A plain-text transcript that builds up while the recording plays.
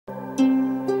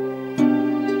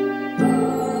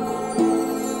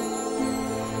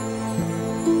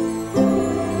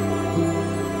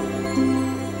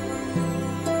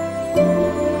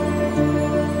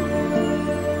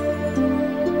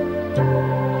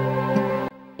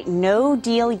No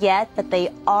deal yet, but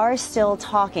they are still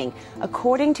talking.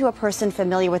 According to a person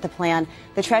familiar with the plan,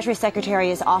 the Treasury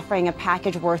Secretary is offering a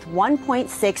package worth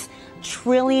 $1.6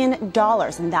 trillion,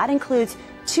 and that includes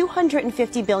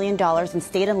 $250 billion in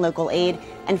state and local aid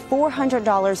and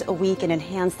 $400 a week in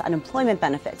enhanced unemployment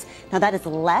benefits. Now, that is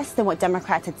less than what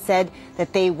Democrats had said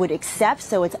that they would accept,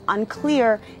 so it's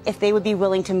unclear if they would be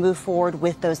willing to move forward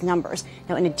with those numbers.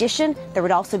 Now, in addition, there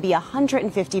would also be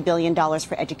 $150 billion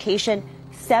for education,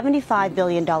 $75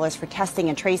 billion for testing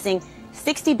and tracing,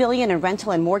 $60 billion in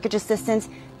rental and mortgage assistance,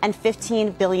 and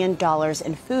 $15 billion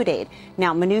in food aid.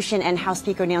 Now, Mnuchin and House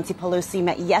Speaker Nancy Pelosi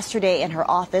met yesterday in her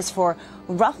office for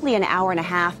roughly an hour and a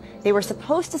half. They were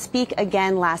supposed to speak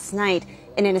again last night.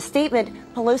 And in a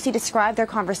statement, Pelosi described their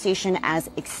conversation as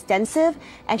extensive,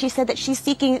 and she said that she's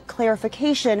seeking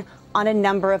clarification on a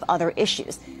number of other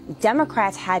issues.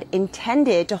 Democrats had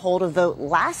intended to hold a vote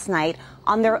last night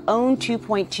on their own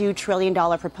 $2.2 trillion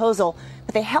proposal,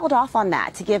 but they held off on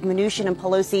that to give Mnuchin and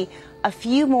Pelosi a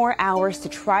few more hours to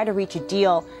try to reach a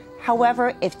deal.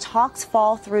 However, if talks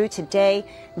fall through today,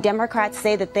 Democrats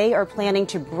say that they are planning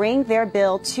to bring their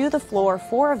bill to the floor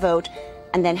for a vote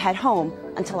and then head home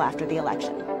until after the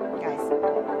election.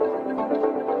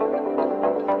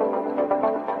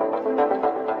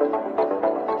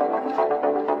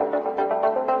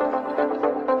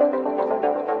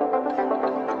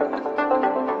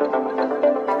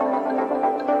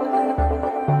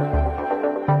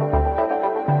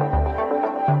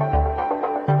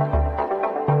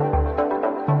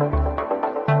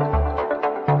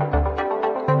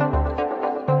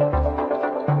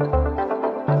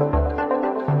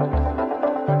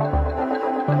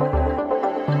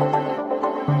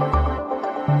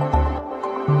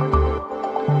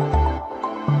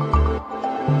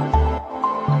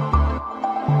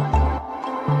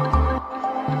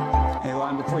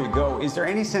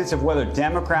 Sense of whether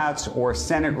Democrats or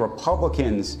Senate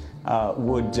Republicans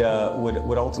would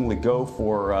ultimately go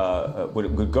for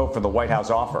would go for the White House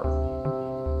offer?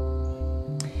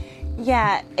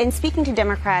 Yeah, in speaking to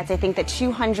Democrats, I think that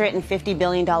 $250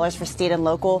 billion for state and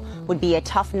local would be a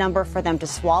tough number for them to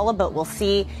swallow, but we'll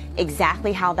see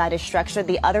exactly how that is structured.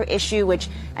 The other issue, which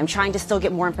I'm trying to still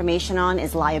get more information on,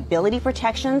 is liability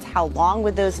protections. How long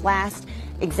would those last?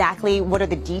 Exactly what are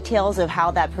the details of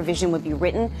how that provision would be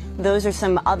written? Those are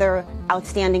some other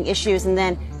outstanding issues. And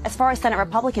then as far as Senate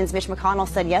Republicans, Mitch McConnell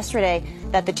said yesterday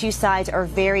that the two sides are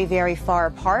very, very far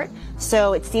apart.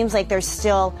 So it seems like there's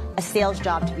still a sales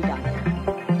job to be done.